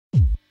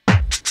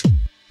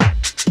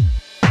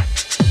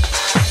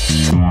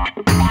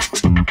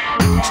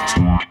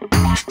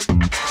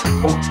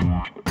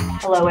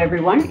Hello,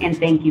 everyone, and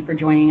thank you for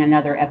joining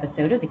another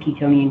episode of the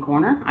Ketonian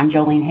Korner. I'm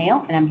Jolene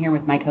Hale, and I'm here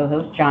with my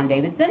co-host, John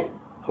Davidson.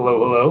 Hello,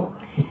 hello.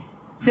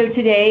 So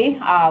today,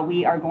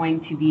 we are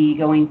going to be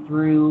going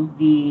through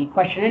the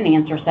question and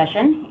answer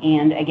session.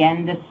 And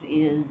again, this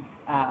is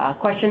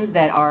questions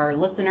that our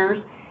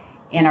listeners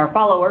and our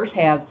followers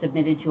have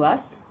submitted to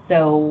us.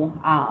 So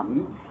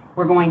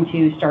we're going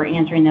to start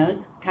answering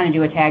those, kind of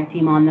do a tag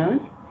team on those.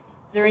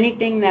 Is there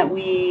anything that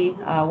we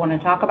want to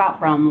talk about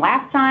from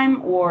last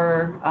time,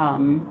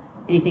 or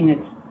anything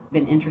that's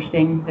been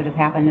interesting that has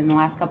happened in the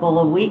last couple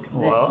of weeks?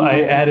 Well,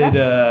 I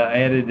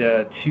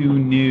added 2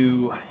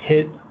 new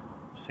HIT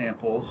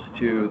samples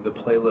to the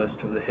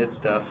playlist of the HIT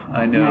stuff.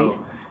 I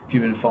know if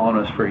you've been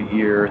following us for a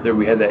year,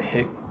 we had that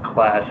HIT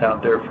class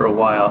out there for a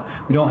while.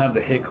 We don't have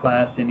the HIT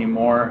class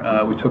anymore.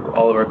 We took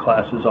all of our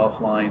classes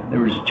offline.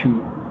 There was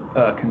too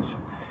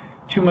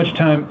much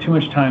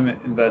time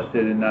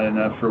invested and not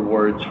enough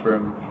rewards for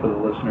the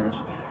listeners.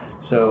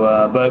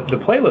 So, but the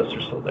playlists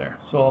are still there.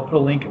 So I'll put a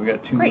link. We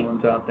got 2 new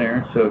ones out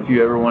there. So if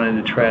you ever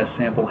wanted to try a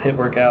sample HIT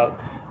workout,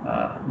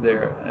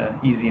 they're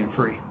easy and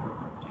free.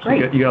 So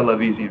you gotta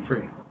love easy and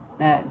free.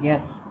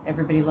 Yes,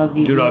 everybody loves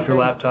easy. Do it off your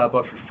laptop,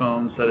 off your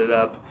phone, set it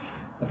up.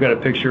 I've got a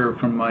picture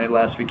from my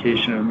last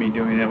vacation of me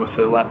doing it with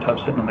the laptop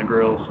sitting on the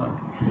grill. So.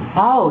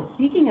 Oh,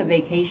 speaking of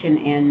vacation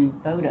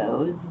and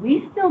photos,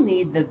 we still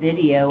need the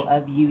video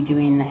of you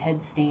doing the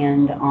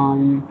headstand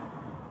on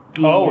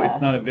the...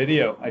 it's not a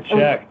video. I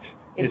checked.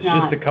 It's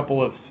just a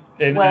couple of...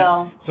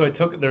 so I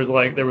took... There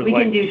was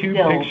 2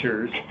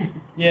 pictures.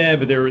 Yeah,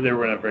 but they were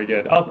not very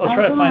good. I'll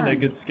try to find a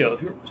good skill.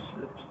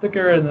 Stick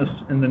her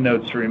in the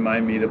notes to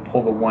remind me to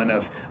pull the one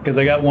of, because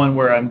I got one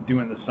where I'm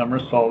doing the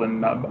somersault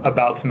and I'm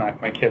about to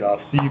knock my kid off,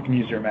 so you can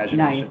use your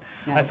imagination.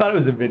 Nice. I thought it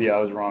was a video.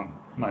 I was wrong.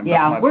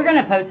 We're going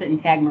to post it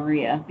and tag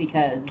Maria,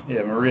 because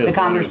the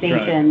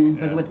conversation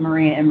was with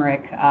Maria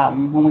Emmerich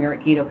when we were at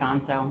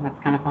KetoCon, so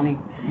that's kind of funny.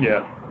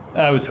 Yeah,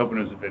 I was hoping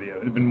it was a video. It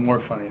would have been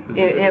more funny if it was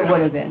a video. It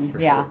would have been,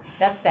 sure.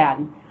 That's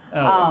sad.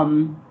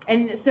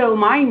 And so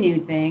my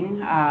new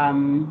thing,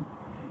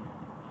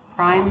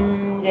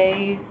 Prime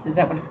Days, is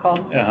that what it's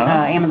called?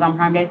 Amazon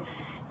Prime Days.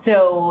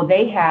 So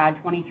they had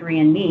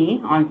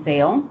 23andMe on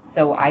sale.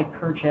 So I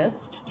purchased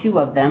 2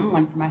 of them,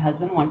 one for my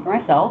husband, one for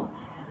myself.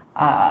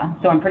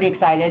 So I'm pretty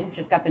excited.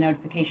 Just got the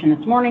notification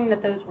this morning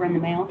that those were in the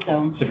mail.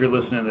 So if you're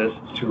listening to this,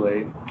 it's too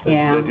late.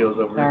 The deal's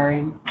over.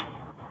 Sorry.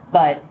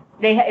 But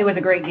it was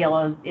a great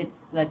deal. It's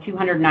the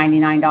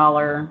 $299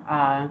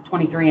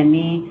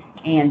 23andMe.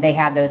 And they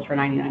had those for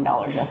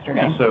 $99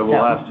 yesterday. So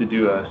we'll have to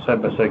do a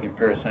side-by-side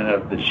comparison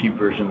of the cheap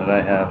version that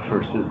I have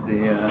versus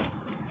the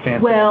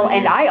fancy. Well,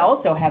 and I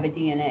also have a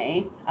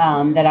DNA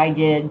that I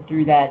did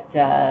through that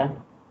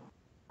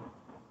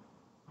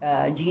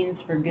Genes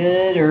for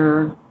Good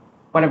or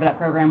whatever that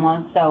program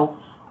was. So,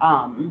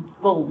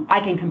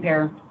 I can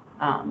compare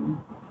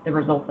the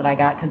results that I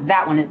got, because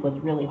that one, it was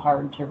really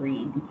hard to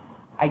read.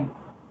 I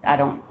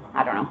don't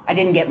know. I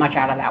didn't get much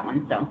out of that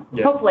one, so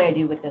hopefully I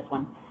do with this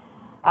one.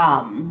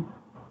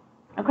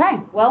 Okay,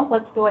 well,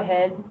 let's go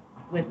ahead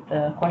with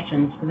the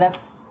questions, because that's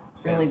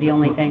really the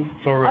only thing.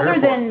 Other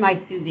than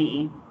my sous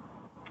vide,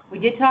 we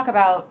did talk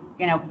about,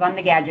 because I'm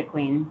the gadget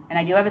queen, and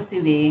I do have a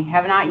sous vide,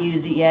 have not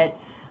used it yet.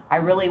 I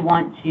really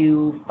want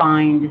to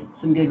find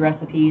some good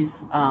recipes.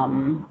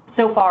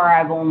 So far,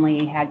 I've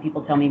only had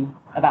people tell me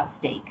about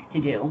steak to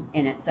do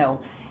in it.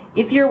 So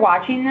if you're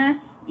watching this,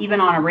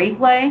 even on a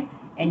replay,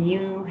 and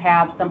you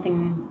have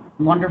something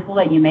wonderful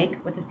that you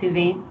make with the sous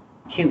vide,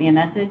 shoot me a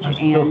message,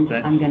 and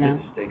I'm gonna.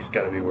 Steak's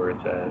got to be where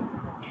it's at.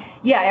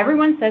 Yeah,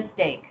 everyone says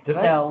steak. Did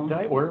I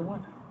order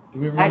one? Do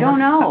we remember? I don't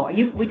know.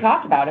 We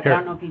talked about it, but I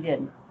don't know if you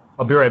did.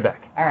 I'll be right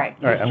back. All right.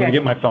 I'm gonna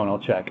get my phone. I'll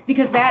check.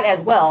 Because that as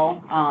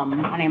well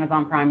on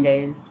Amazon Prime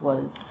Days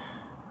was.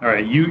 All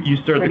right, you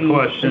start the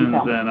questions,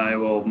 and I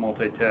will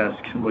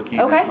multitask looking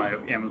at my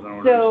Amazon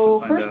orders.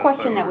 So first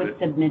question that was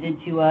submitted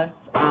to us.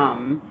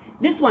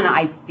 This one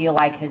I feel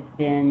like has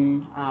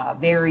been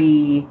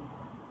very.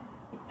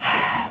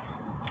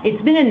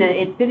 It's been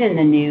in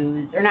the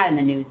news, or not in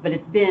the news, but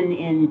it's been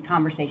in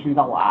conversations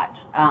a lot.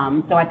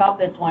 So I thought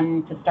this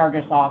one, to start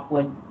us off,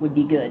 would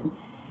be good.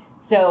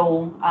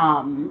 So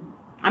I'm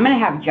going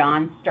to have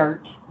John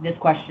start this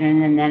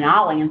question, and then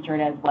I'll answer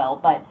it as well.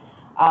 But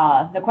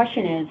the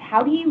question is,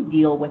 how do you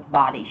deal with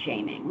body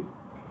shaming?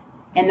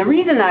 And the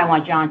reason that I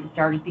want John to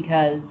start is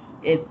because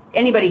if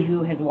anybody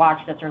who has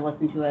watched us or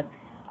listened to us,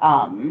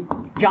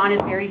 John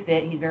is very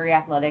fit, he's very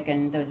athletic,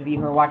 and those of you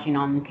who are watching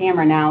on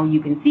camera now,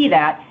 you can see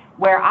that,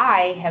 where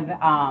I have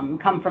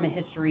come from a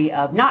history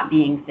of not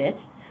being fit.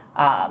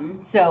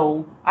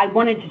 So I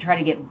wanted to try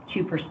to get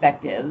 2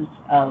 perspectives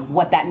of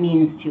what that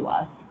means to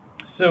us.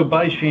 So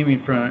body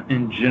shaming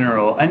in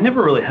general, I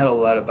never really had a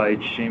lot of body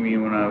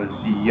shaming when I was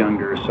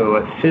younger. So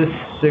at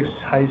 5th, 6th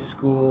high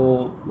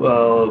school,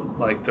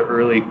 like the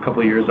early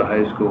couple of years of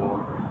high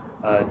school,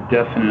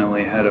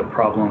 definitely had a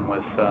problem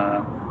with,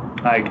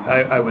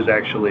 I was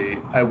actually,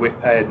 I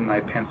had my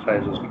pant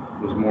size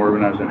was more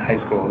when I was in high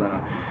school than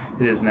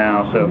it is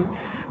now. So,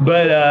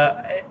 but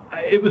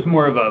it was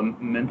more of a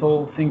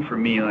mental thing for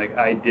me. Like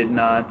I didn't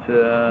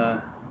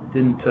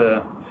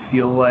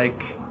feel like,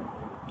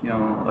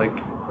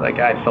 like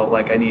I felt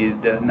like I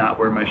needed to not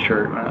wear my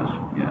shirt when I was,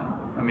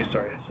 I mean,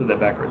 sorry, I said that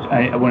backwards.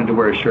 I wanted to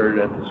wear a shirt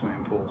at the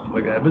swimming pool, stuff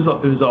like that. It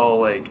was all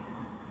like,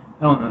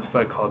 I don't know if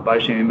I'd call it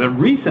body shaming, but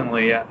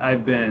recently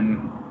I've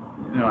been,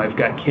 I've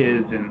got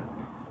kids and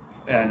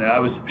I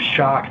was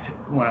shocked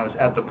when I was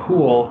at the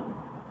pool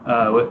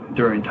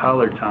during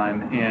toddler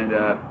time and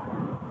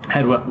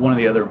had one of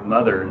the other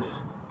mothers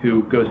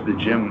who goes to the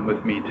gym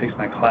with me, takes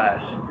my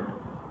class,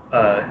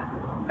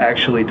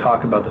 actually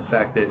talk about the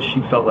fact that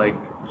she felt like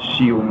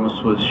she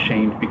almost was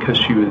shamed because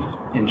she was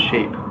in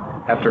shape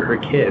after her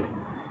kid.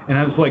 And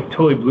I was like,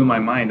 totally blew my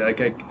mind. Like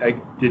I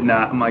did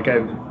not, I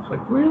was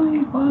like, really?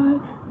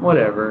 What?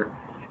 Whatever.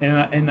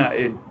 And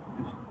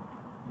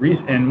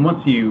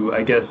once you,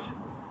 I guess,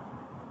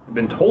 have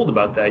been told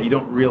about that, you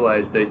don't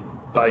realize that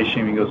body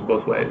shaming goes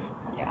both ways.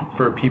 Yeah.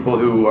 For people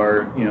who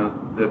are,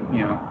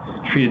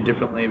 treated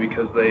differently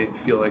because they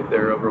feel like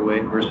they're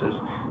overweight versus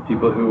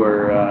people who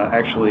are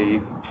actually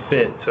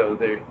fit, so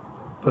they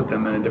put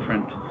them in a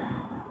different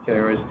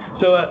categories.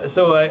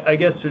 So I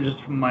guess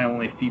just my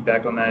only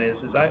feedback on that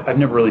is I've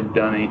never really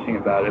done anything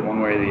about it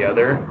one way or the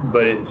other,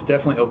 but it's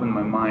definitely opened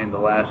my mind the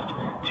last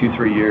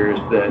 2-3 years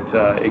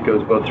that it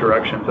goes both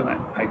directions. And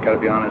I got to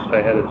be honest,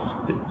 I had a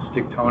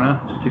stigmata,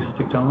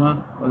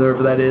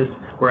 whatever that is,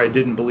 where I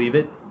didn't believe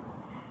it.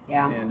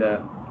 Yeah. And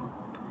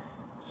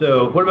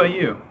so what about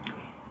you?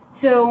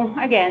 So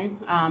again,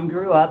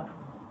 grew up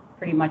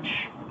pretty much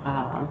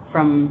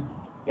from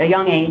a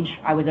young age.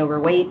 I was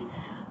overweight.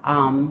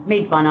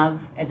 Made fun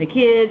of as a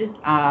kid,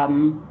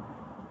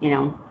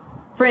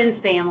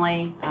 friends,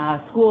 family,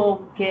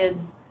 school, kids,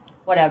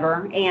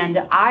 whatever. And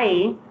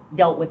I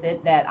dealt with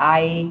it that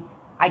I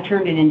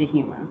turned it into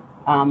humor,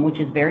 which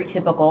is very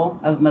typical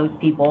of most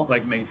people.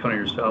 Like making fun of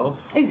yourself?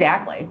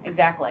 Exactly.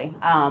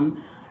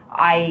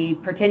 I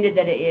pretended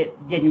that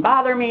it didn't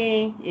bother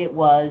me. It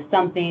was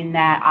something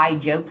that I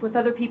joked with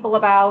other people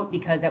about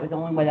because that was the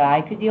only way that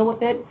I could deal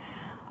with it.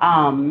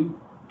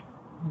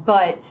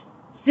 But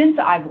since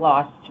I've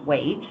lost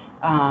weight,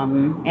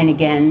 and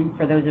again,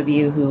 for those of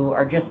you who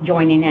are just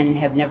joining and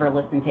have never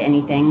listened to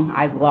anything,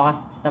 I've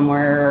lost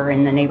somewhere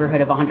in the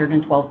neighborhood of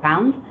 112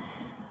 pounds.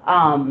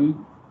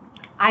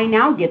 I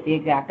now get the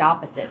exact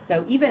opposite.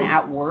 So even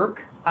at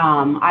work,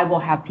 I will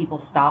have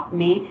people stop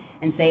me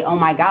and say, oh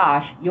my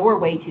gosh, you're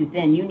way too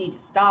thin. You need to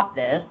stop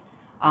this.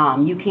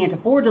 You can't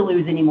afford to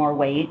lose any more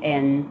weight.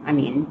 And I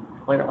mean,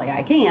 clearly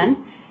I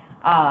can.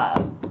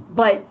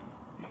 But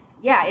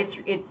yeah,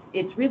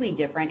 it's really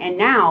different. And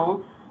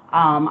now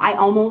I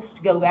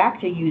almost go back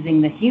to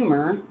using the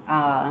humor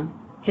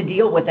to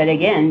deal with it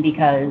again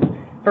because,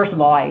 first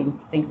of all, I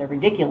think they're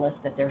ridiculous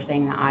that they're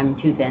saying that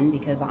I'm too thin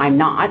because I'm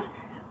not.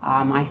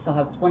 I still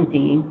have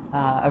plenty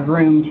of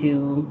room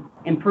to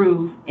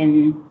improve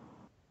in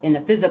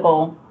the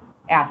physical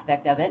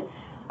aspect of it.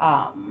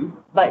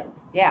 But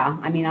yeah,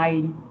 I mean,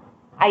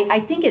 I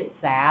think it's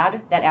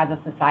sad that as a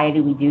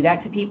society we do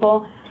that to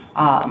people.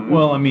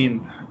 Well, I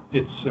mean,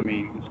 it's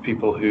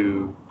people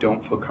who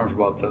don't feel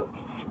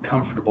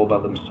comfortable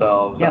about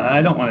themselves. Yep. And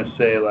I don't want to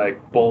say like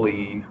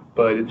bullying,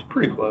 but it's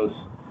pretty close.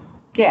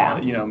 Yeah.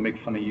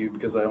 Make fun of you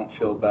because I don't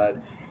feel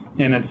bad.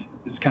 And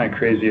it's kind of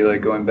crazy,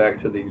 like going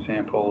back to the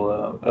example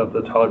of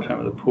the toddler time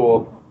at the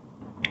pool.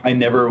 I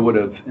never would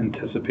have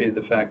anticipated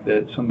the fact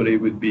that somebody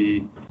would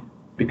be,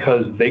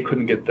 because they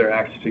couldn't get their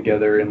acts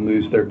together and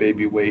lose their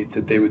baby weight,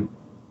 that they would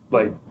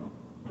like,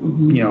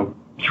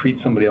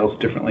 treat somebody else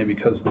differently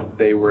because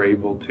they were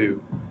able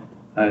to.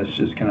 It's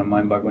just kind of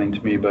mind-boggling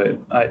to me, but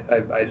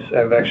I've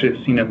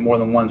actually seen it more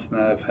than once, and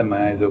I've had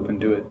my eyes open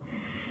to it.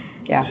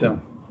 Yeah.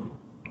 So,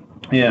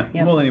 yeah.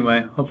 Yep. Well,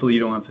 anyway, hopefully you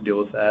don't have to deal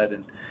with that,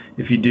 and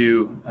if you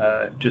do,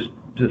 just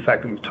the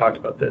fact that we've talked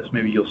about this,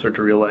 maybe you'll start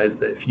to realize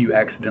that if you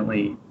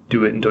accidentally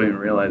do it and don't even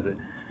realize it,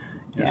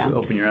 so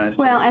open your eyes.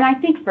 Well, and I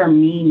think for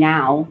me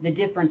now, the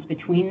difference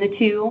between the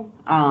two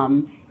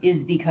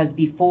is because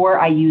before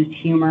I used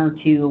humor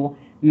to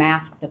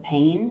mask the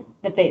pain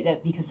that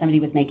because somebody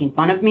was making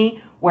fun of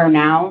me, where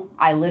now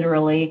I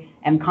literally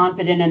am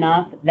confident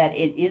enough that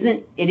it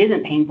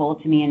isn't painful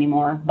to me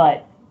anymore,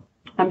 but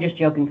I'm just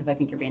joking because I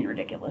think you're being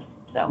ridiculous.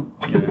 So,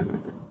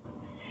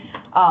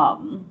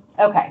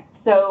 okay.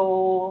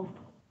 So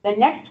the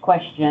next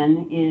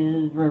question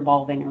is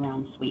revolving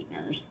around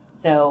sweeteners.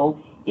 So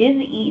is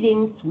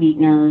eating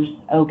sweeteners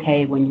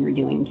okay when you're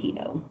doing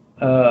keto?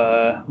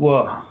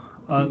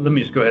 Let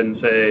me just go ahead and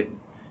say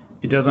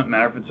it doesn't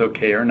matter if it's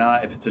okay or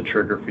not if it's a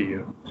trigger for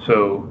you.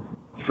 So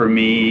for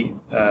me,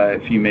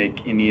 if you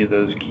make any of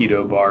those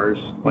keto bars,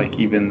 like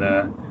even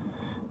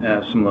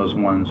some of those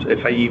ones,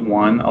 if I eat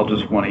one, I'll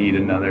just want to eat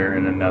another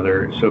and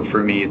another. So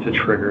for me, it's a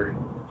trigger.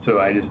 So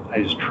I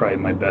just try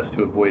my best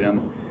to avoid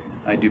them.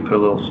 I do put a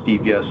little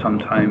stevia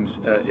sometimes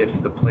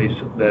if the place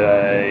that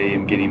I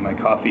am getting my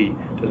coffee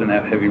doesn't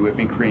have heavy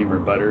whipping cream or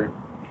butter.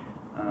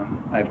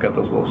 I've got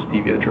those little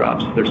stevia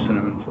drops. They're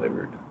cinnamon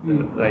flavored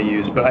that I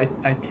use. But I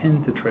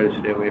tend to try to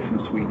stay away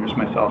from sweeteners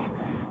myself.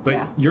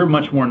 But you're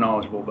much more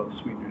knowledgeable about the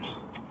sweeteners.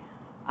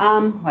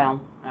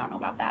 Well, I don't know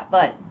about that,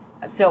 but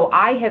so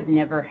I have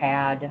never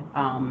had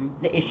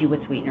the issue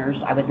with sweeteners.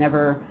 I was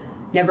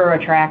never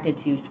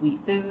attracted to sweet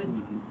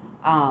foods.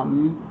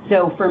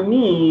 So for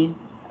me,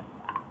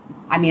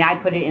 I mean, I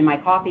put it in my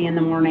coffee in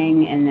the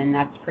morning, and then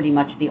that's pretty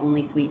much the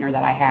only sweetener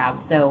that I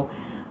have. So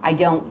I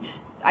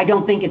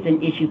don't think it's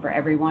an issue for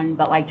everyone.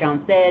 But like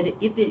John said,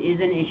 if it is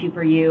an issue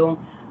for you,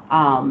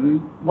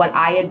 what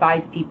I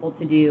advise people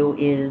to do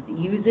is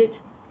use it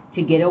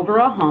to get over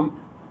a hump.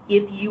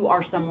 If you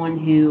are someone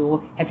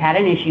who has had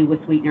an issue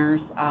with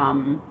sweeteners,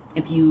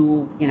 if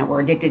you were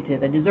addicted to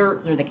the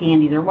desserts or the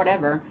candies or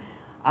whatever,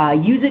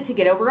 use it to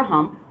get over a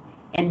hump.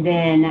 And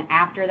then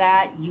after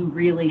that, you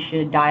really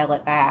should dial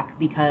it back,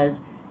 because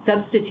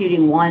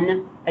substituting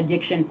one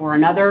addiction for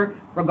another,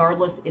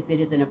 regardless if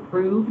it is an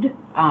approved,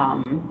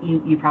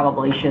 you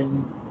probably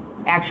should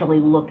actually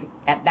look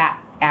at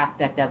that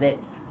aspect of it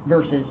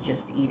versus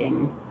just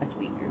eating a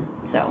sweetener.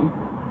 So.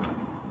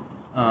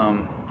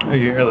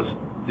 Here, let's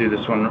do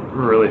this one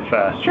really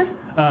fast. Sure.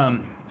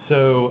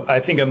 So I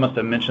think I must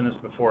have mentioned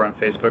this before on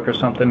Facebook or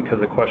something, because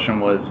the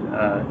question was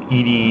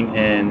eating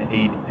and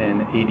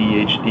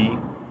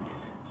ADHD.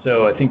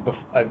 So I think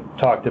I've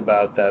talked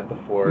about that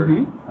before.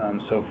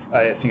 So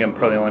I think I'm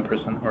probably the only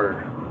person,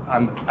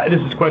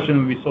 this question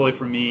would be solely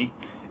for me.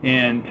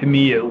 And to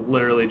me, it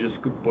literally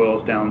just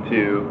boils down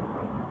to,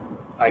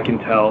 I can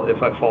tell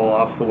if I fall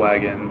off the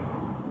wagon,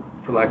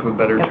 for lack of a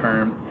better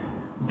term,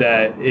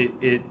 that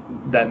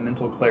that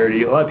mental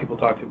clarity, a lot of people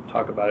talk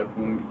about it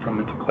from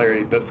mental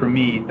clarity, but for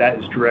me, that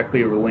is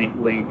directly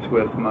linked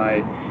with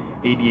my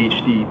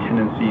ADHD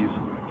tendencies,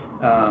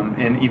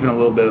 and even a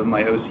little bit of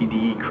my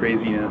OCD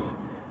craziness.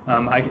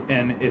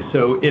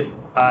 So if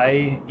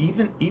I,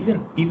 even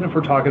if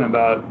we're talking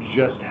about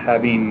just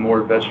having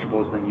more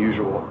vegetables than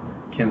usual,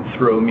 can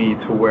throw me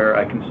to where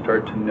I can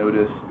start to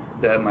notice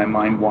that my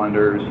mind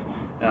wanders,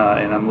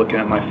 and I'm looking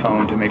at my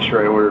phone to make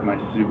sure I ordered my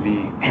sous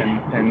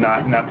vide and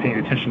not paying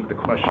attention to the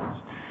questions.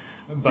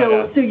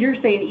 But, so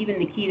you're saying even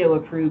the keto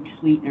approved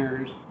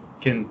sweeteners,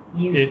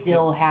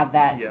 still have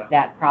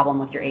that problem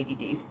with your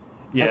ADD?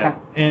 Yeah,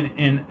 okay.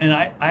 and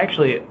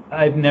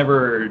I've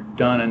never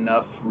done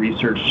enough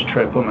research to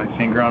try to put my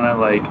finger on it,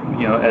 like,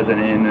 as an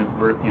N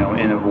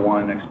of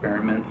one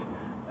experiment.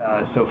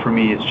 So for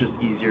me, it's just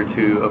easier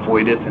to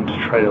avoid it than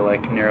to try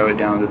to narrow it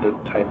down to the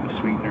type of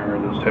sweetener or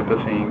those type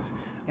of things.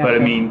 Gotcha. But I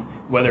mean,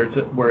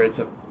 where it's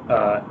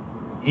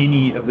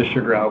any of the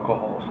sugar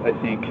alcohols, I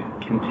think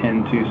can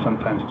tend to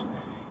sometimes.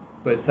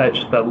 But it's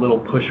just that little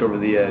push over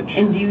the edge.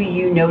 And do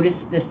you notice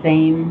the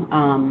same,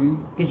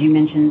 because you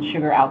mentioned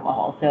sugar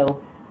alcohol,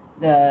 so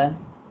the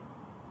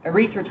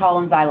erythritol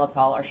and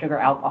xylitol are sugar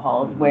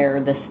alcohols,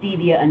 where the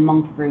stevia and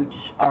monk fruit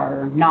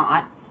are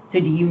not. So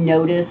do you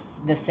notice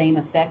the same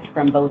effect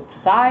from both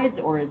sides,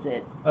 or is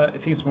it? I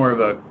think it's more of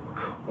a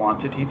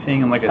quantity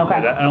thing. And like I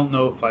said, I don't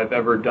know if I've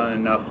ever done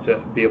enough to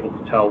be able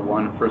to tell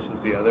one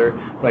versus the other.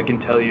 But I can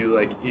tell you,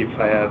 if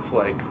I have,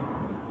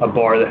 a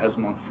bar that has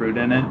monk fruit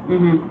in it,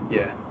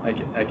 yeah, I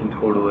can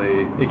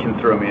totally, it can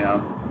throw me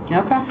out.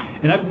 Okay.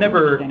 And I've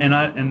never, and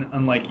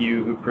unlike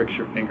you who pricks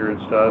your finger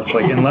and stuff,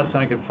 unless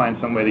I could find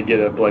some way to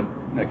get a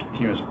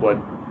continuous blood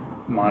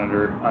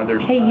monitor,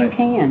 Hey, you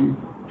can.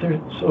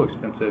 They're so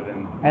expensive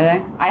and. Are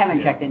they? I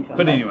haven't checked into them.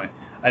 But anyway,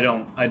 I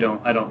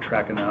don't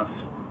track enough,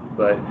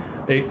 but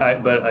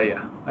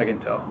yeah, I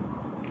can tell.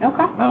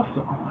 Okay.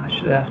 I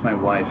should ask my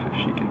wife if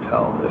she can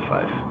tell if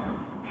I've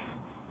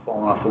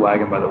fallen off the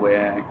wagon by the way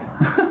I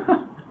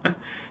act.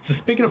 So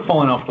speaking of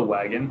falling off the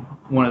wagon,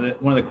 one of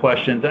the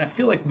questions, and I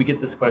feel like we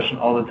get this question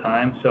all the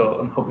time, so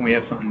I'm hoping we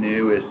have something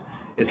new,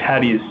 is how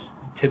do you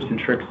tips and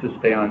tricks to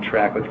stay on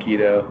track with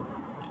keto?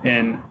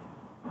 And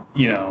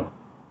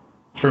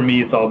for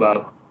me, it's all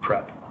about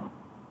prep.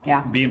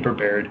 Yeah. Being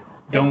prepared.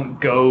 Don't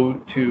go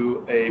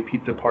to a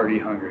pizza party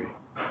hungry.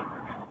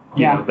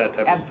 That type of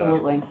stuff.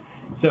 Absolutely.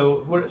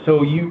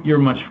 So you're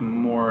much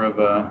more of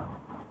a.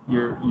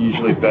 You're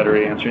usually better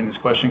at answering this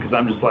question, because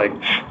I'm just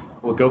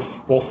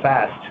we'll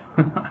fast.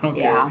 I don't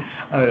care.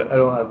 I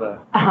don't have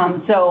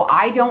a. So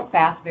I don't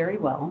fast very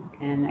well,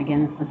 and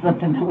again, this is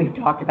something that we've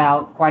talked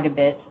about quite a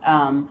bit.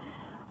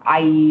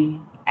 I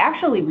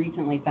actually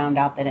recently found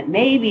out that it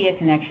may be a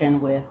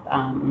connection with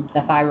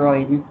the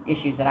thyroid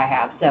issues that I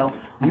have. So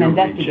I'm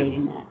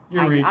investigating that.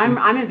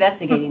 I'm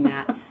investigating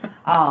that.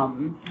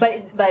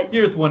 But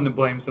you're just one to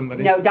blame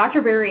somebody. No,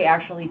 Dr. Berry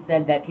actually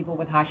said that people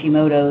with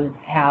Hashimoto's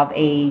have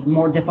a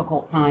more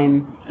difficult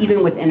time,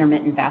 even with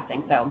intermittent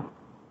fasting. So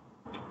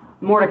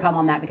more to come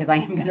on that, because I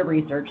am going to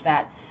research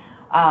that.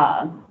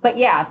 But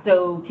yeah,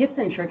 so tips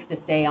and tricks to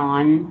stay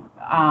on.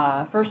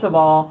 First of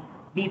all,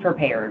 be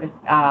prepared.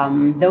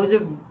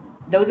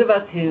 Those of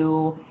us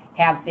who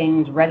have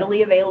things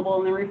readily available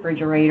in the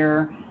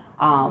refrigerator,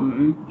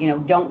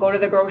 don't go to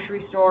the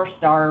grocery store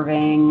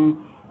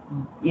starving.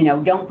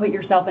 Don't put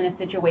yourself in a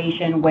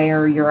situation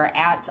where you're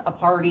at a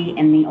party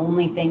and the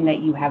only thing that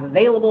you have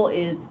available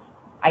is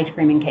ice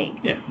cream and cake.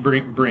 Yeah,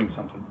 bring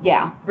something.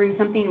 Yeah, bring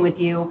something with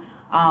you.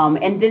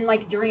 And then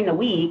during the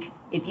week,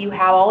 if you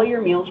have all of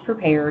your meals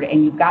prepared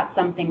and you've got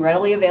something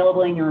readily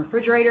available in your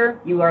refrigerator,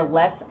 you are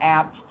less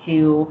apt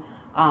to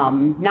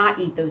not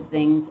eat those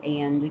things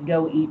and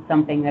go eat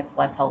something that's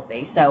less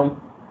healthy. So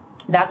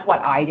that's what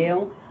I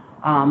do.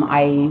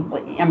 I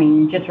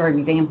mean, just for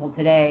example,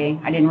 today,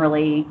 I didn't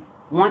really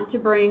want to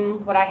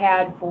bring what I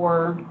had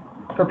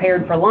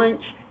prepared for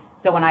lunch.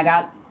 So when I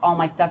got all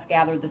my stuff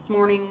gathered this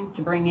morning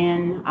to bring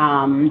in,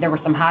 there were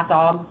some hot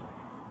dogs,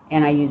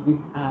 and I used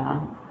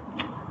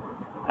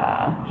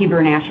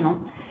Hebrew National.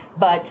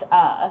 But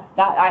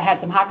I had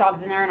some hot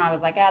dogs in there, and I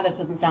was like, this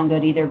doesn't sound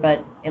good either,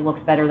 but it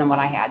looks better than what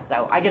I had.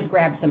 So I just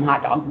grabbed some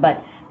hot dogs.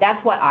 But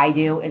that's what I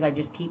do, is I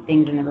just keep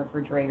things in the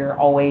refrigerator,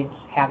 always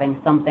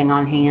having something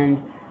on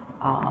hand.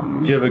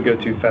 Do you have a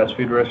go-to fast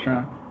food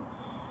restaurant?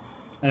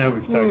 I know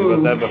we've talked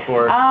about that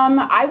before.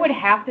 I would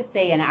have to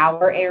say in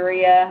our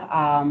area,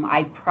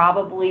 I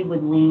probably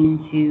would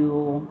lean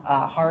to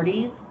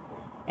Hardee's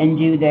and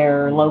do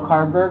their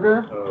low-carb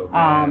burger. Oh,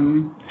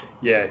 man.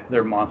 Yeah,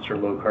 their monster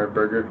low-carb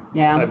burger.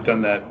 Yeah. I've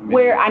done that.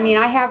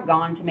 I have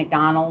gone to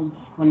McDonald's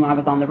when I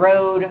was on the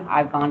road.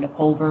 I've gone to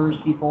Culver's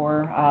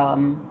before.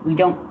 We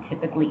don't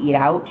typically eat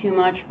out too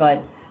much,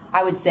 but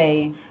I would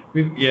say...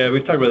 We've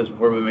talked about this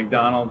before, but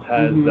McDonald's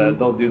has that.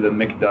 They'll do the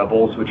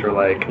McDoubles, which are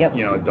like,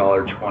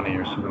 $1.20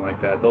 or something like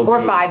that.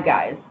 Or Five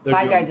Guys.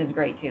 Five Guys is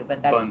great too,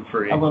 but that's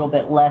a little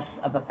bit less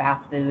of a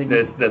fast food.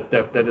 That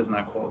does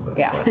not qualify as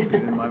fast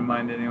food in my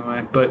mind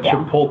anyway. But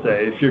Chipotle,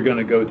 if you're going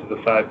to go to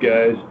the Five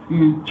Guys,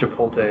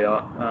 Chipotle,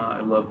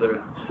 I love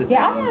their sit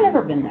down. I've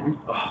never been there.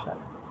 Oh.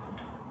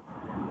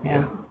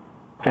 Yeah.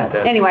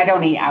 Fantastic. Anyway, I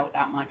don't eat out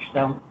that much,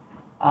 so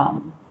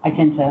I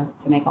tend to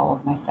make all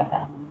of my stuff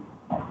at home.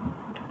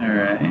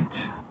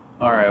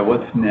 All right,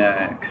 what's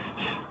next?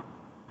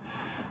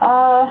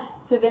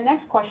 So the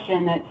next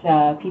question that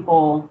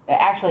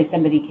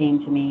somebody came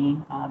to me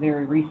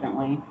very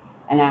recently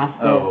and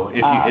asked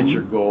if you hit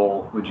your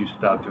goal, would you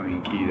stop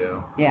doing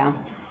keto? Yeah.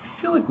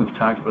 I feel like we've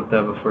talked about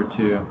that before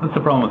too. That's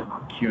the problem with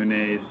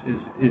Q&As is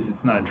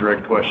it's not a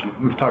direct question.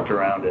 We've talked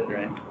around it,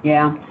 right?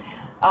 Yeah.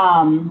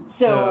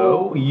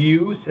 So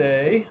you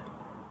say...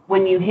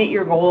 When you hit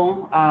your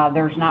goal,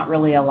 there's not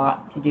really a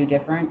lot to do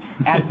different.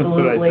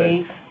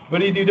 Absolutely. What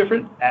do you do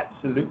different?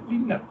 Absolutely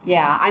nothing.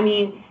 Yeah, I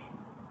mean,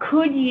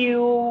 could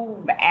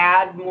you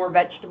add more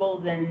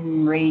vegetables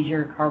and raise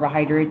your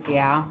carbohydrates?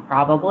 Yeah,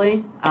 probably.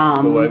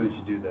 But why would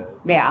you do that?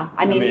 Yeah,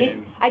 I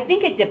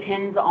think it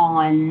depends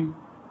on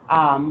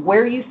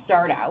where you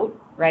start out,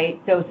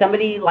 right? So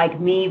somebody like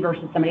me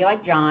versus somebody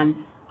like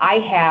John, I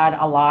had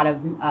a lot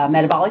of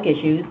metabolic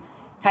issues,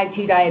 type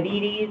 2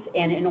 diabetes,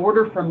 and in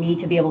order for me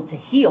to be able to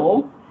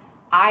heal,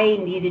 I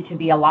needed to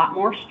be a lot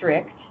more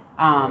strict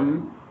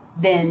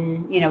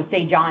than,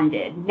 say John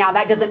did. Now,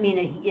 that doesn't mean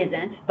that he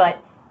isn't,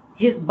 but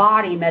his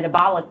body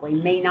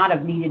metabolically may not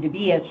have needed to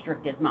be as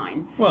strict as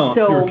mine. Well, if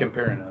you were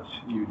comparing us,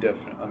 I would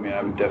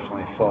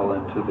definitely fall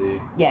into the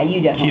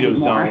keto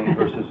zone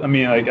versus,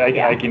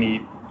 I can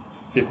eat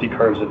 50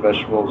 carbs and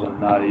vegetables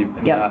and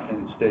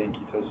and stay in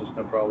ketosis,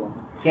 no problem.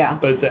 Yeah.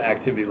 But it's an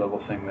activity level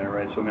thing there,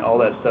 right? So, all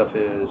that stuff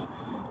is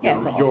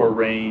your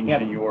range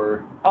and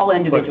your all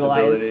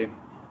individualized. Flexibility.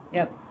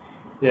 Yep.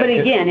 Yeah, but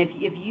again,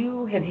 if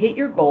you have hit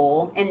your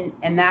goal,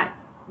 and that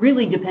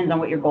really depends on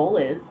what your goal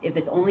is. If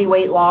it's only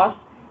weight loss,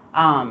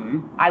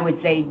 I would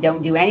say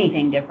don't do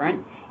anything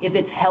different. If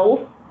it's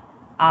health,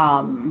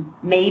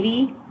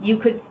 maybe you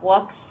could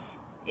flux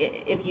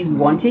if you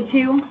wanted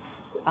to,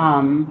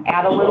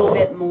 add a little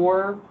bit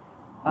more,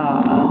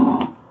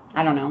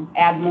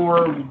 add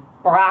more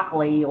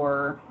broccoli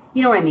or,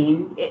 you know what I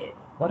mean?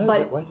 Why does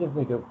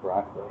everybody go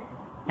broccoli?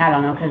 I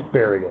don't know, because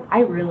asparagus.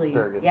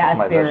 Asparagus is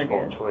my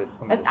vegetable choice.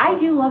 I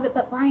do love it,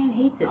 but Brian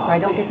hates it, so I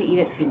don't get to eat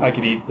it too much. I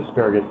could eat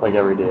asparagus like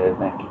every day, I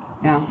think.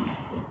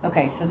 Yeah.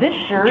 Okay, so this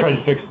shirt... Try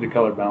to fix the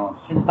color balance.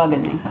 It's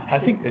bugging me. I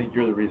think that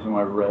you're the reason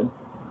why we're red.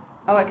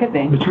 Oh, it could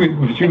be.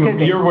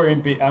 You're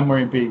wearing pink, I'm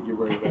wearing pink, you're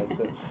wearing red.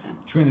 So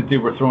between the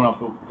two, we're throwing off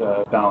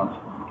the balance.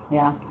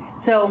 Yeah.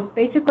 So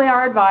basically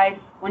our advice,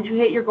 once you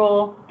hit your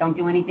goal, don't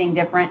do anything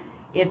different.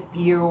 If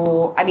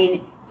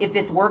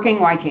it's working,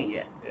 why change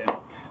it? Yeah.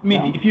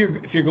 If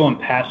you're going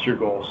past your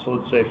goal, so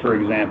let's say, for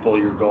example,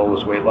 your goal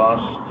was weight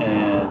loss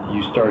and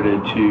you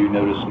started to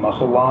notice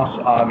muscle loss,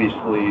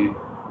 obviously...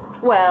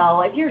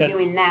 Well, if you're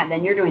doing that,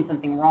 then you're doing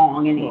something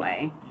wrong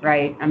anyway,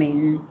 right?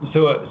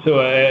 So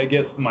I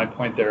guess my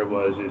point there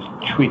is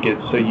tweak it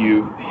so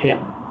you hit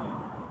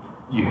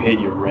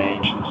your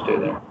range and stay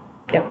there.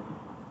 Yep.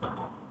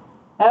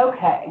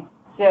 Okay.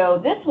 So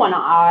this one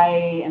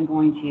I am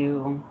going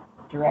to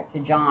direct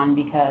to John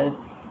because,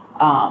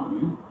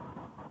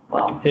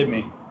 hit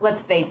me.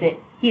 Let's face it,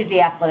 he's the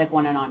athletic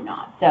one and I'm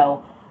not.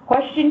 So,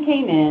 question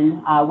came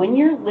in, when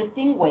you're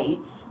lifting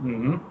weights,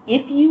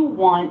 if you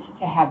want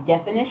to have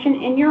definition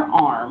in your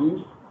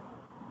arms,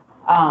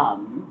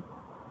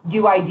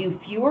 do I do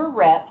fewer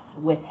reps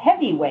with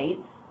heavy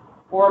weights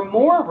or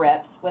more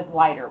reps with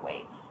lighter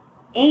weights?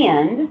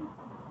 And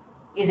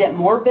is it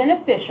more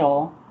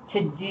beneficial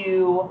to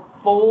do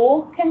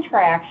full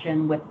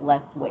contraction with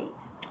less weight?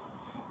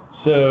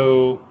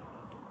 So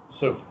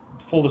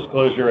full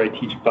disclosure, I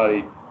teach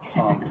body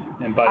pump,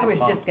 and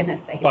just gonna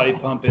say body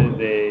pump is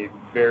a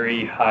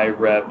very high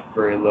rep,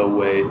 very low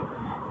weight,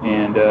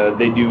 and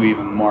they do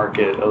even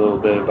market a little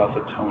bit about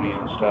the toning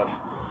and stuff.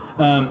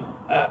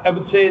 I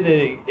would say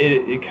that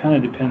it kind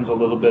of depends a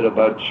little bit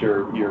about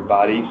your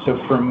body. So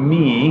for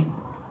me,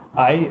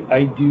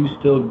 I do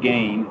still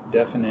gain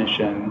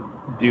definition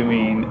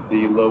doing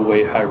the low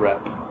weight, high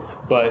rep,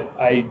 but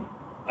I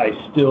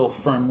still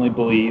firmly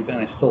believe, and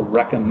I still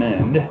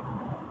recommend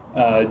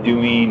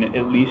doing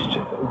at least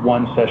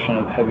one session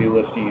of heavy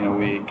lifting a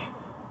week,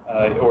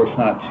 or if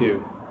not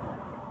two.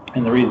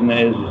 And the reason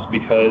is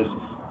because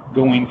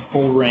going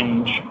full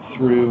range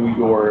through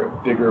your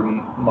bigger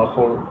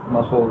muscles,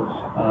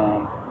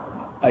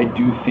 I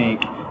do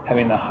think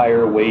having the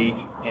higher weight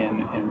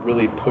and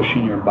really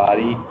pushing your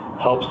body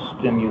helps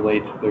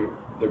stimulate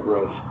the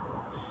growth.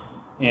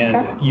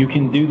 And you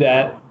can do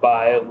that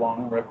by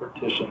long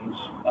repetitions,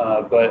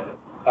 but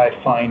I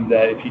find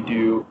that if you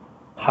do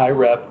high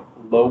rep,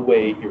 low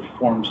weight, your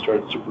form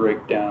starts to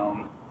break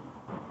down.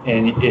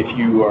 And if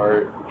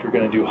you're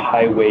going to do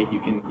high weight,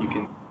 you can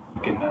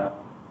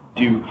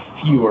do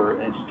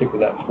fewer and stick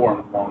with that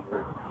form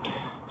longer.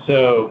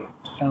 So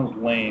sounds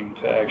lame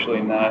to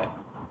actually not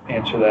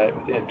answer that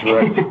with a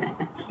direct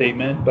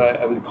statement,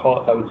 but I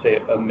would say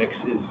a mix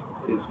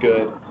is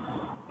good.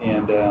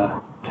 And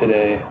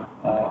today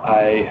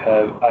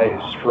I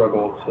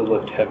struggle to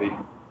lift heavy.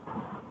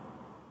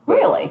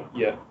 Really?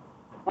 Yeah.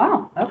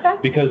 Wow. Okay.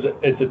 Because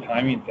it's a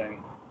timing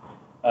thing.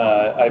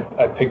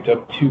 I picked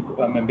up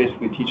I'm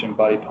basically teaching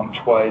body pump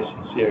twice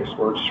and CX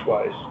works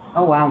twice.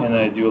 Oh, wow. And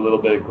then I do a little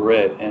bit of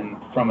grit. And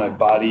from a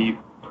body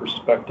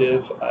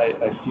perspective,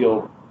 I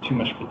feel too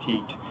much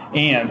fatigued.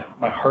 And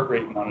my heart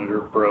rate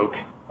monitor broke,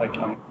 like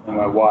on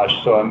my watch,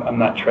 so I'm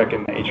not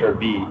tracking my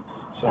HRB.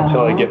 So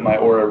until I get my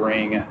Aura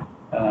ring,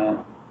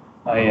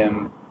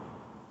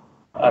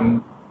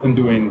 I'm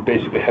doing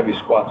basically heavy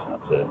squats, and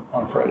that's it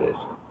on Fridays.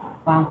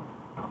 Wow.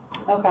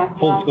 Okay.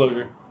 Full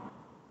disclosure.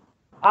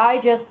 I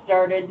just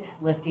started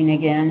lifting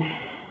again.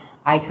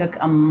 I took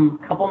a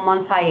couple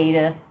months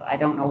hiatus. I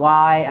don't know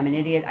why. I'm an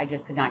idiot. I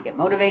just could not get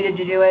motivated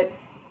to do it.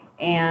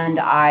 And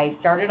I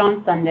started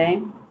on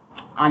Sunday.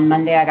 On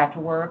Monday, I got to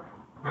work.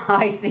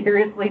 I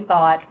seriously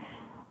thought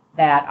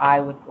that I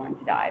was going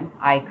to die.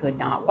 I could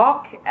not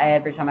walk.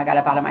 Every time I got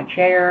up out of my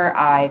chair,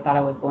 I thought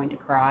I was going to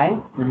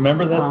cry.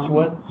 Remember that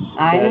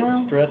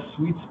stress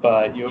sweet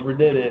spot. You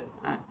overdid it.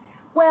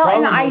 Well,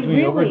 Problem and I is when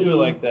you overdo it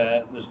like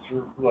that, just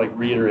to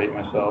reiterate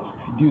myself,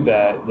 if you do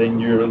that, then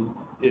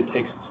it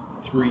takes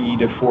 3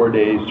 to 4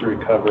 days to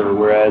recover.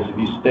 Whereas if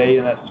you stay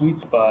in that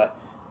sweet spot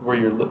where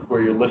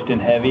you're lifting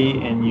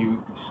heavy and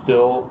you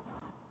still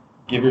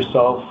give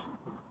yourself,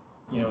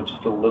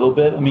 just a little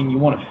bit. I mean, you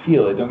want to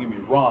feel it. Don't get me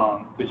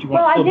wrong, but you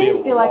want to still be able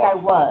to feel like I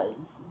walk.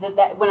 was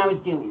that when I was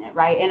doing it,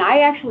 right? And I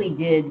actually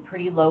did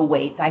pretty low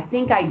weights. I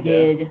think I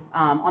did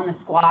on the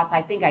squats.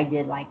 I think I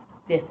did like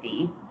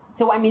 50.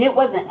 So I mean, it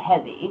wasn't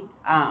heavy,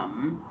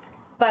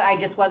 but I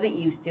just wasn't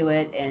used to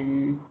it,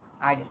 and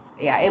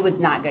it was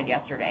not good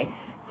yesterday.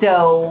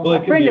 So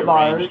a friend of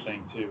ours,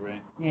 thing too,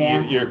 right?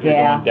 Yeah, you're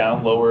going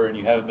down lower, and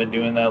you haven't been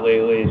doing that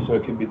lately, so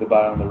it could be the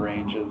bottom of the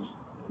ranges.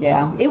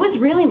 Yeah, it was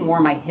really more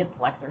my hip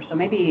flexor. So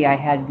maybe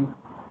I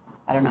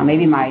don't know,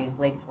 maybe my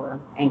legs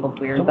were angled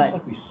weird. It's almost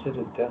like we sit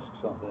at desks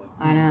all day.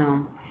 I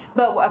know.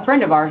 But a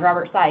friend of ours,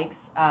 Robert Sykes,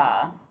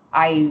 I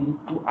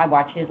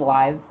watch his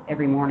live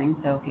every morning.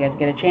 So if you guys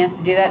get a chance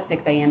to do that,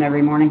 6 a.m.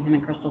 every morning, him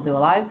and Crystal do a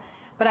live.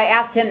 But I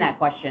asked him that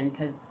question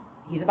because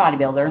he's a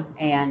bodybuilder.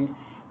 And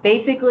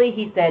basically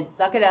he said,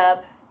 suck it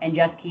up and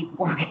just keep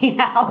working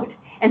out.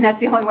 And that's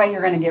the only way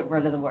you're going to get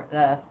rid of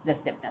the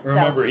stiffness.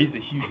 Remember, he's a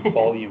huge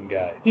volume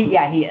guy. He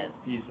is.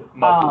 He's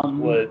muscle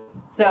split.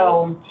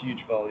 So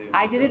huge volume.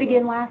 I did it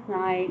again last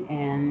night,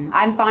 and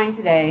I'm fine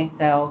today.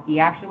 So he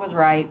actually was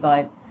right,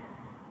 but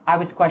I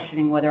was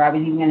questioning whether I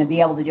was even going to be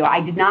able to do it.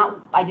 I did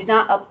not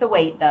up the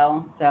weight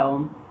though.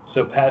 So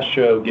past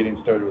show, getting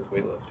started with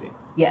weightlifting.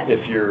 Yes.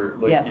 If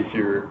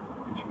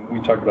we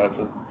talked about it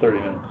for 30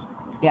 minutes.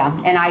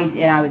 Yeah, and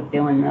I was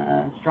doing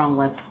the strong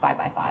lifts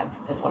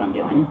 5x5. That's what I'm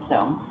doing.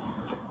 So.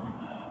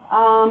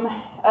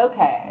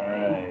 Okay. All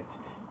right.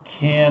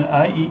 Can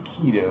I eat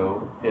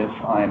keto if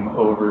I'm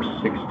over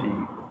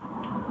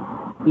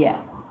 60?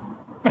 Yes.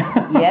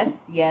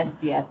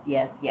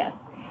 Yes.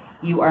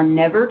 You are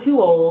never too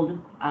old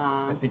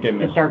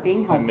to start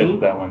being healthy. I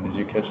missed that one. Did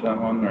you catch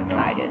that one or no?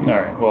 I didn't.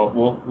 All right. Well,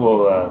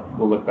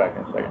 we'll look back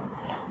in a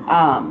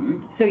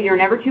second. So you're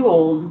never too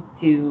old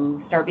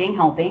to start being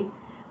healthy.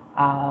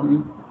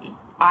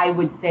 I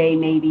would say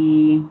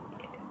maybe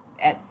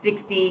at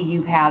 60,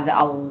 you've had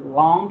a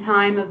long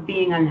time of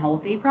being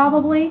unhealthy,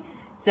 probably.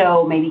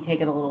 So maybe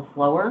take it a little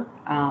slower.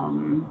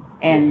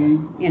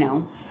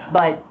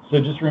 But.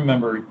 So just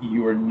remember,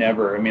 you are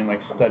never,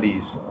 like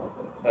studies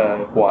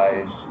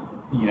wise,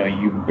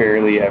 you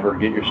barely ever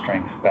get your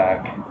strength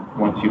back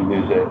once you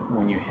lose it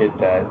when you hit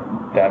that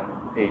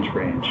age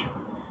range.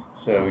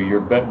 So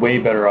you're way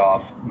better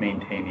off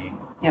maintaining.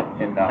 Yep.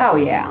 And not. Oh,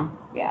 yeah.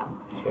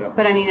 So,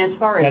 but as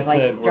far as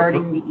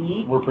starting to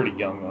eat. We're pretty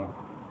young though.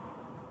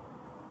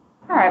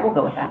 All right, we'll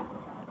go with that.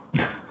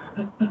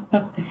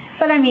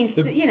 But I mean,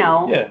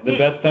 Yeah, the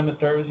best time to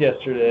start was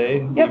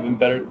yesterday. Yep. Even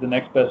better, the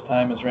next best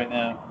time is right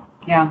now.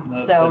 Yeah.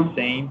 The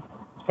same.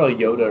 It's probably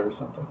Yoda or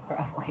something.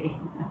 Probably.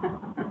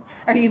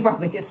 Or you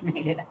probably just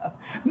made it up.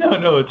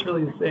 No, it's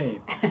really the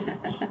same.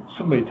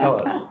 Somebody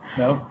tell us.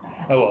 No?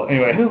 Oh, well,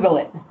 anyway. Google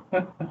it.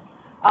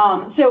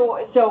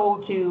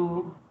 So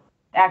to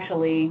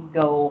actually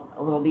go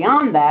a little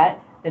beyond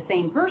that, the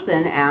same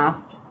person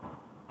asked,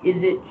 is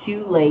it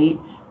too late,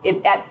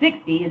 if at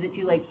 60, is it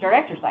too late to start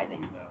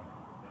exercising?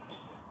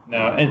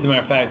 No, as a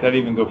matter of fact, I'd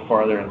even go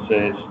farther and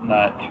say it's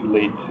not too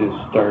late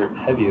to start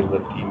heavy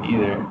lifting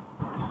either.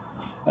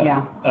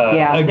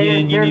 Again,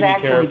 you need to be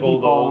careful.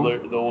 The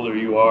older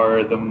you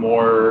are, the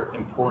more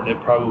important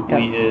it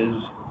probably is.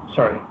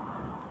 Sorry,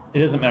 it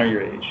doesn't matter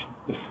your age.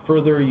 The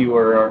further you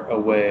are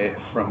away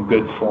from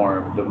good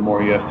form, the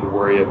more you have to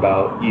worry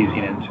about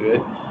easing into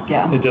it.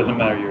 Yeah. It doesn't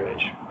matter your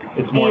age.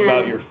 It's more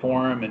about your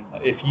form, and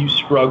if you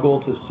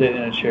struggle to sit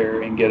in a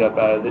chair and get up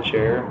out of the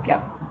chair,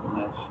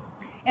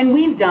 And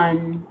we've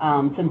done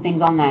some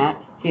things on that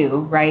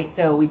too, right?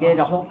 So we did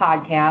a whole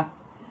podcast,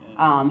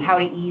 how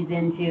to ease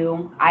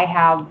into. I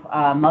have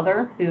a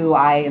mother who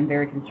I am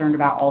very concerned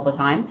about all the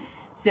time.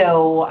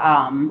 So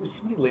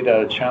somebody laid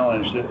out a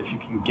challenge that if you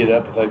can get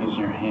up without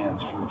using your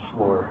hands from the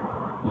floor.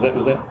 Was that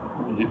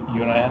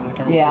you and I had that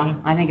conversation?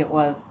 Yeah, I think it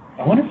was.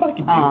 I wonder if I could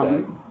do that.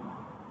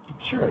 I'm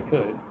sure I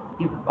could.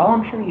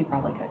 I'm sure you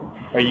probably could.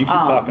 All right, you keep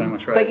talking. I'm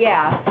gonna try. But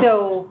yeah,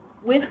 so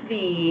with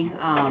the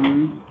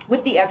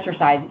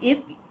exercise,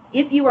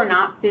 if you are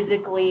not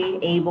physically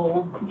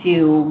able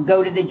to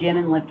go to the gym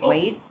and lift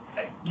weights,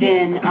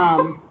 then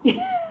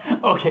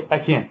okay, I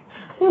can't.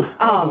 A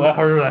lot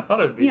harder than I thought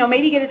it'd be.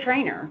 Maybe get a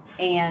trainer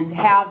and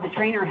have the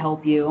trainer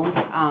help you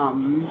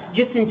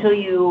just until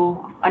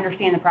you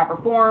understand the proper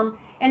form.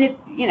 And if,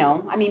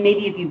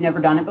 maybe if you've never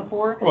done it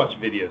before. Watch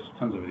videos,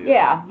 tons of videos.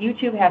 Yeah,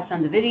 YouTube has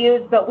tons of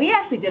videos. But we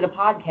actually did a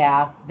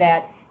podcast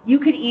that you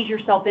could ease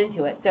yourself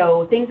into it.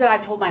 So things that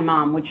I've told my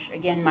mom, which,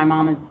 again, my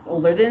mom is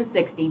older than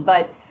 60,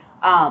 but,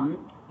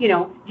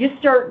 just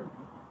start,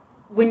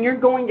 when you're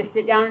going to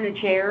sit down in a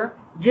chair,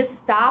 just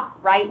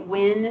stop right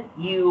when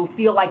you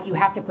feel like you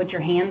have to put your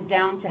hands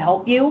down to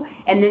help you,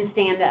 and then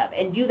stand up.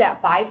 And do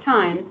that 5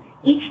 times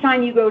each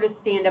time you go to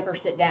stand up or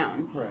sit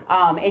down. Right.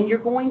 And you're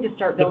going to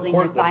start building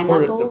your thigh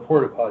muscles. The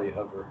porta potty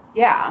hover.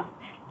 Yeah.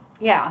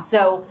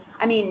 So,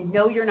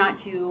 no, you're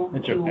not too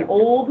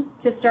old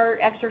to start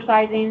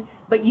exercising,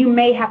 but you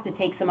may have to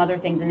take some other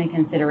things into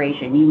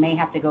consideration. You may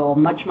have to go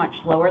much, much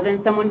slower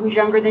than someone who's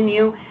younger than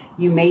you.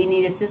 You may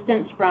need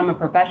assistance from a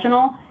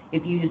professional.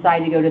 If you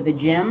decide to go to the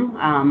gym,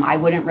 I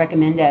wouldn't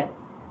recommend that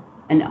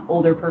an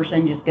older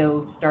person just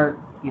go start,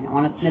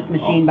 on a Smith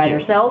machine by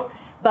themselves.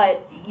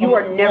 But you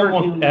are never too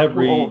old. Almost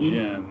every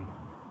gym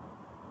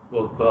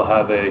will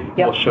have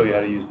will show you how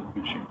to use the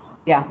machine.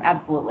 Yeah,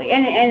 absolutely.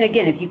 And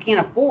again, if you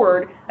can't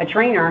afford a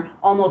trainer,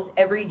 almost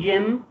every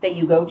gym that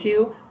you go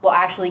to will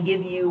actually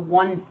give you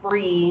one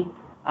free,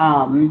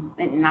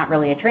 not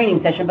really a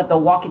training session, but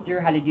they'll walk you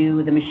through how to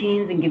do the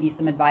machines and give you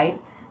some advice.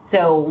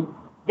 So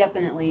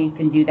definitely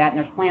can do that.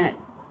 And there's Planet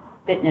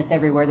Fitness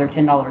everywhere. They're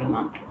 $10 a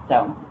month.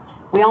 So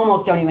we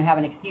almost don't even have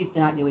an excuse to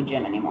not do a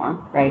gym anymore,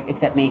 right?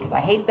 Except me, because I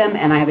hate them,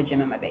 and I have a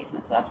gym in my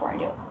basement, so that's where I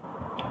do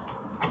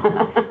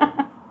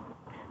it.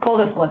 Full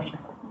disclosure.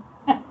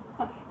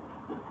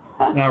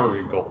 Now we're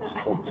in goals.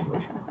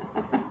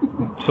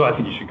 So I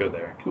think you should go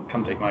there.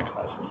 Come take my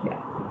classes.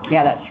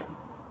 Yeah, that's true.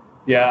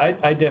 Yeah,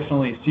 I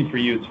definitely see. For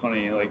you, it's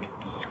funny. Like,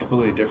 it's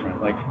completely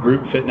different. Like,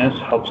 group fitness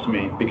helps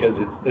me because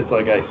it's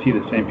like I see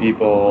the same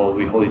people.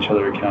 We hold each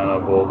other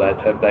accountable.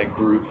 That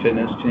group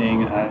fitness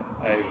thing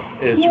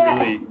is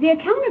really the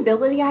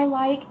accountability I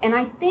like, and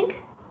I think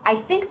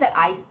that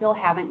I still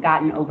haven't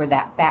gotten over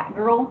that fat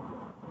girl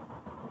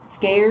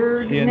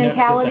scared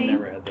mentality. I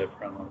never had that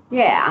problem.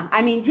 Yeah,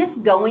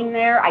 just going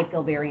there, I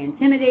feel very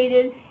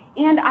intimidated,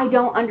 and I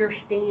don't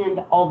understand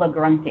all the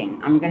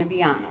grunting. I'm going to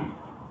be honest.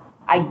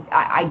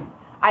 I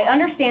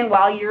understand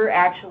while you're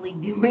actually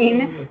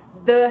doing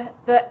the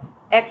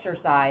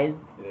exercise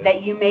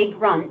that you may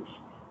grunt,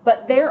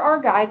 but there are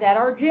guys at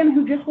our gym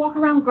who just walk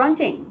around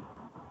grunting.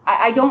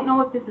 I don't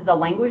know if this is a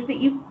language that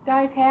you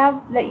guys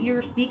have that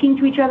you're speaking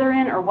to each other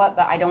in or what,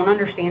 but I don't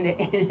understand it.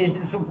 It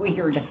is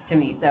weird to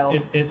me. So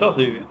it's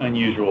also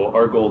unusual.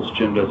 Our Gold's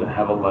Gym doesn't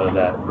have a lot of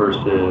that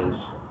versus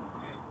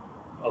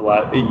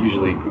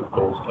usually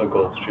a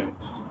Gold's Gym.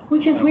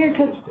 Which is weird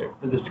because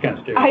this kind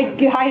of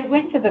stereotype. I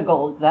went to the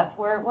Golds. That's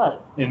where it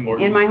was. In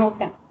Morton? In my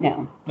hometown.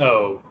 No.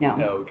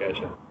 No,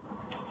 gotcha.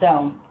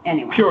 So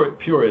anyway.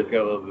 Peoria's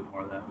got a little bit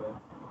more of that, but.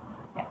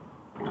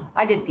 Yeah.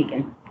 I did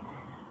Pekin.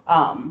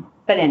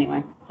 But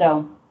anyway,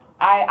 so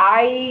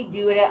I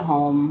do it at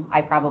home.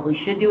 I probably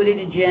should do it at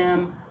a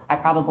gym. I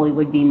probably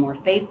would be more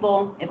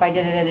faithful if I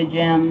did it at a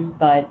gym,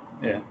 but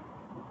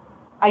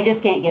I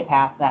just can't get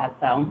past that.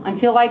 So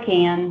until I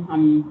can,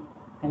 I'm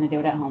going to do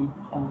it at home.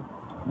 So.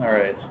 All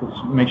right, so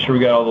let's make sure we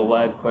got all the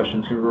live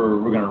questions because we're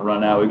going to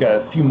run out. We've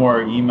got a few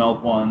more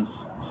emailed ones,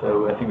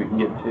 so I think we can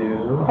get to.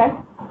 Okay.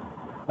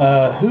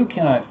 Who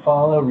can I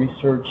follow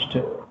research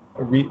to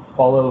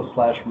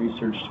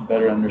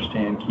better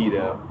understand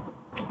keto?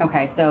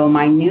 Okay, so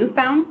my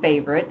newfound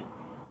favorite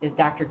is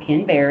Dr.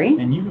 Ken Berry.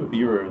 And you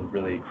were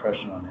really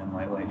crushing on him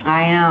lately.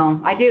 I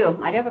am. I do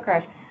have a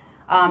crush.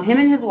 Him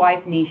and his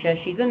wife,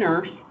 Nisha, she's a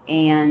nurse,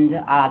 and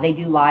they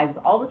do lives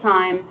all the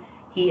time.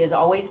 He is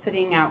always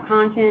putting out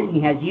content. He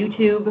has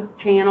YouTube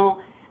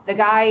channel. The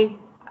guy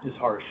is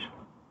harsh.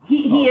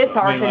 He is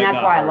harsh, and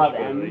that's why I love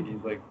him.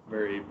 He's like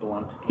very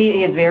blunt.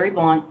 He is very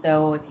blunt,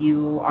 so if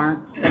you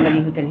aren't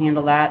somebody who can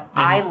handle that,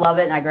 I love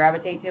it and I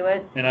gravitate to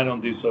it. And I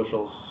don't do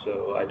socials,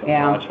 so I don't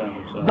watch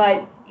him. So.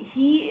 But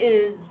he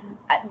is,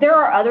 there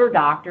are other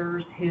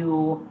doctors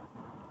who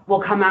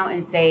will come out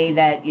and say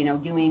that,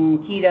 doing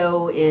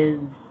keto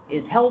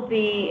is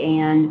healthy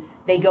and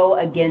they go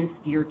against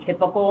your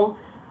typical,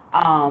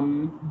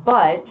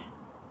 but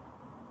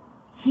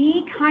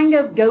he kind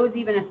of goes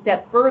even a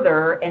step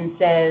further and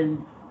says,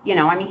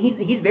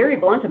 he's very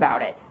blunt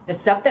about it. The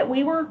stuff that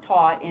we were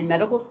taught in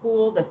medical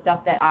school, the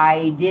stuff that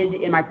I did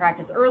in my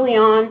practice early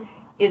on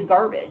is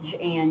garbage,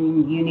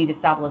 and you need to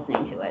stop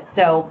listening to it.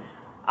 So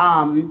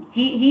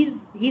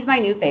he's my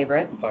new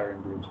favorite. Fire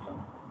and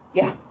brimstone.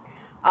 Yeah.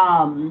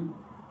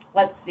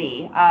 Let's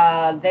see.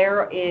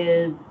 There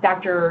is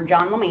Dr.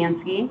 John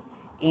Lemansky,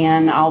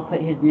 and I'll put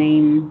his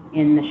name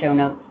in the show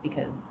notes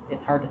because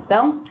it's hard to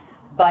spell,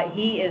 but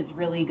he is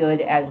really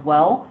good as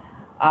well.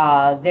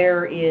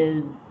 There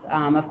is,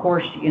 of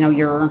course,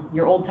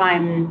 your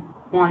old-time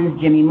ones.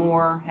 Jimmy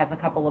Moore has a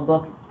couple of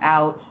books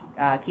out,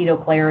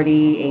 Keto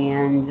Clarity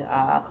and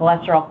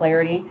Cholesterol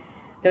Clarity.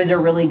 Those are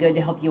really good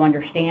to help you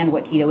understand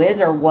what keto is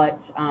or what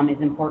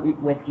is important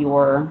with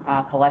your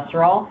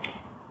cholesterol.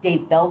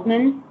 Dave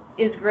Feldman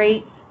is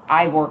great.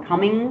 Ivor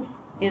Cummings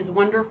is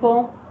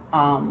wonderful.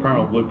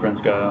 Primal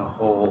Blueprint's got a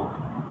whole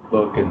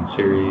book and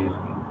series.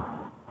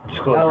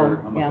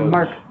 Disclosure.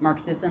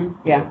 Marxism.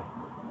 Yeah.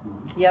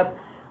 Yep.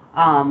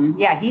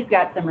 He's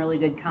got some really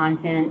good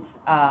content.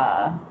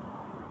 I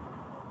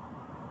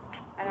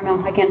don't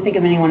know, I can't think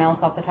of anyone else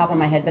off the top of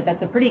my head, but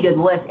that's a pretty good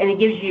list, and it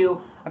gives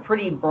you a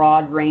pretty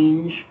broad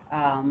range,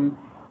 from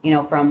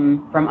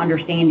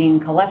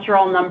understanding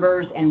cholesterol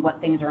numbers and what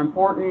things are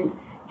important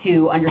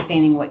to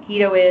understanding what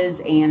keto is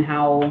and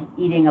how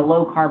eating a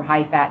low-carb,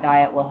 high-fat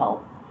diet will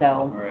help. So.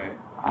 All right.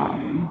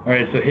 All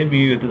right. So hit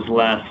me with this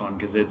last one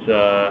because it's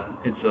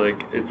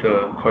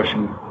a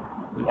question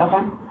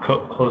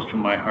close to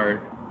my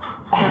heart.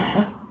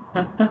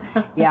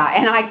 Yeah,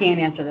 and I can't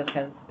answer this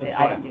because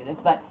I don't do this.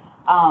 But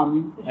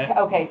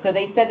okay, so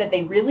they said that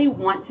they really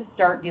want to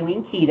start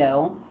doing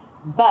keto,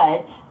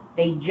 but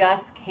they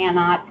just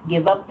cannot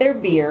give up their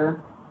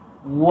beer.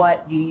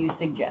 What do you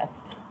suggest?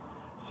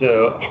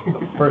 So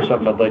first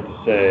off, I'd like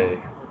to say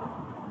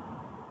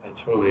I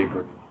totally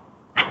agree.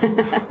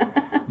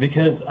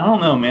 Because I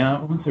don't know, man. I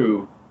went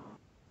through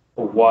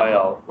a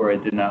while where I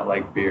did not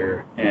like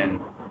beer,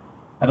 and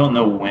I don't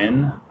know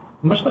when.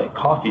 Much like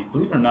coffee,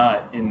 believe it or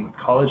not, in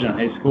college and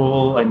high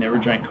school, I never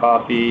drank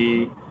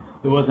coffee.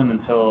 It wasn't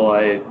until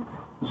I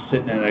was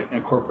sitting in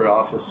a corporate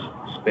office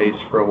space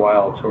for a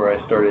while to where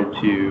I started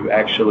to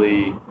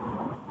actually,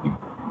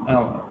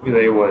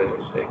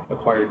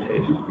 acquire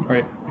taste,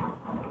 right?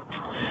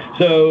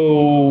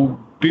 So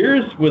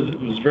beers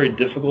was very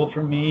difficult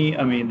for me.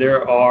 I mean,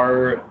 there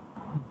are,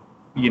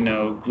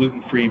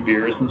 gluten-free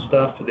beers and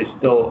stuff, but they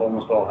still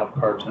almost all have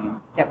carbs in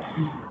them. Yep.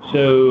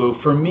 So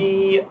for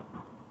me,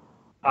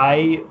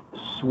 I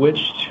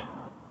switched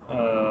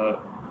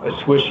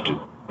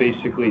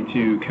basically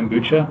to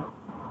kombucha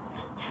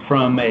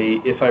from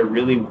if I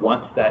really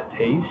want that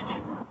taste.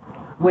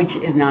 Which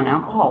is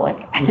non-alcoholic.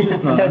 Which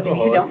is non-alcoholic. So if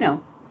you don't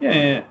know.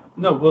 Yeah.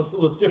 No, well,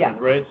 it's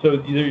different, right? So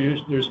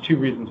there's two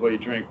reasons why you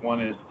drink. One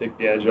is to take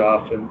the edge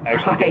off and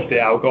actually get the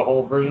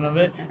alcohol version of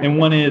it. And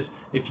one is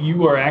if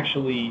you are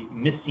actually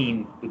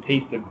missing the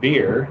taste of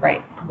beer.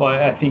 Right. Well,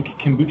 I think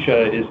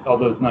kombucha is,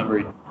 although it's not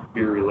very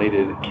beer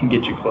related, it can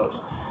get you close.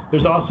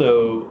 There's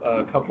also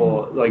a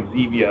couple like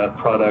Zevia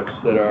products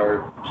that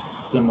are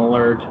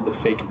similar to the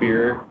fake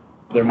beer.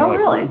 They're more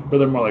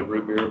they're more like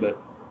root beer, but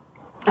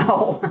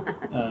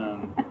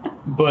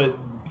but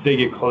they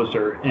get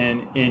closer.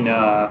 And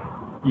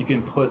you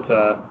can put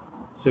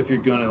so if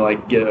you're going to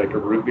like get like a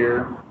root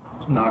beer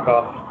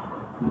knockoff,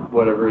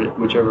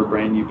 whichever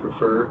brand you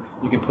prefer,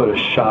 you can put a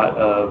shot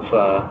of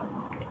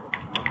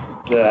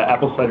the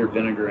apple cider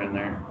vinegar in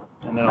there,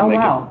 and that'll make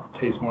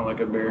it taste more like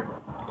a beer.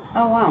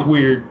 Oh, wow. It's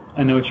weird.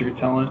 I know what you're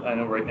telling. I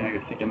know right now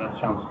you're thinking that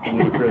sounds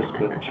ludicrous,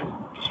 but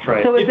just try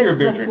it. So if it's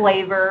the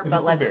flavor,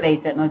 but let's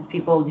face it, most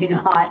people do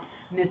not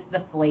miss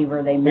the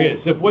flavor. They miss.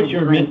 Okay, so if what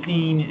you're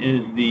missing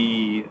is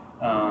the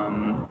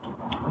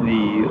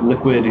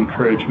liquid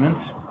encouragement,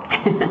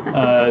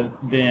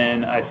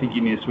 then I think you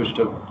need to switch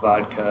to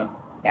vodka.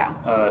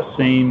 Yeah.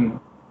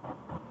 Same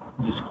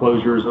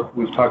disclosures.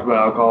 We've talked about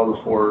alcohol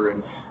before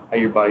and how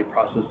your body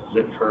processes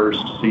it first,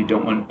 so you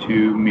don't want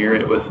to mirror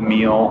it with a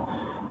meal.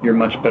 You're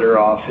much better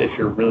off if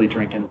you're really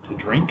drinking to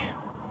drink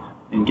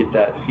and get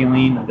that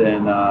feeling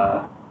than,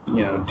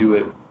 do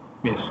it,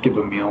 skip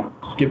a meal,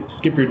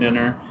 skip your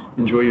dinner,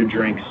 enjoy your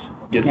drinks,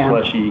 get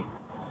slushy,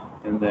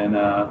 and then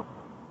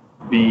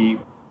be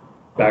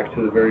back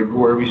to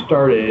where we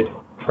started.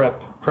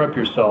 Prep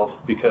yourself,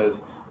 because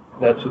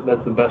that's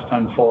the best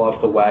time to fall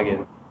off the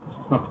wagon.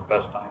 It's not the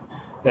best time.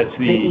 That's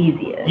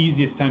the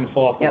easiest time to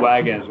fall off the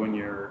wagon is when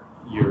you're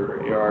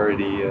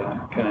already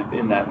kind of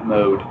in that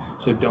mode.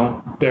 So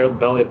don't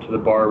belly up to the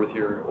bar with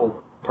your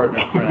old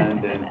partner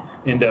friend and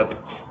end up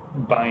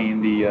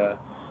buying the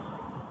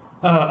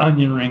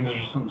onion rings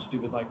or something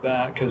stupid like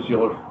that, because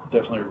you'll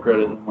definitely regret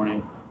it in the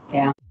morning.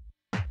 Yeah.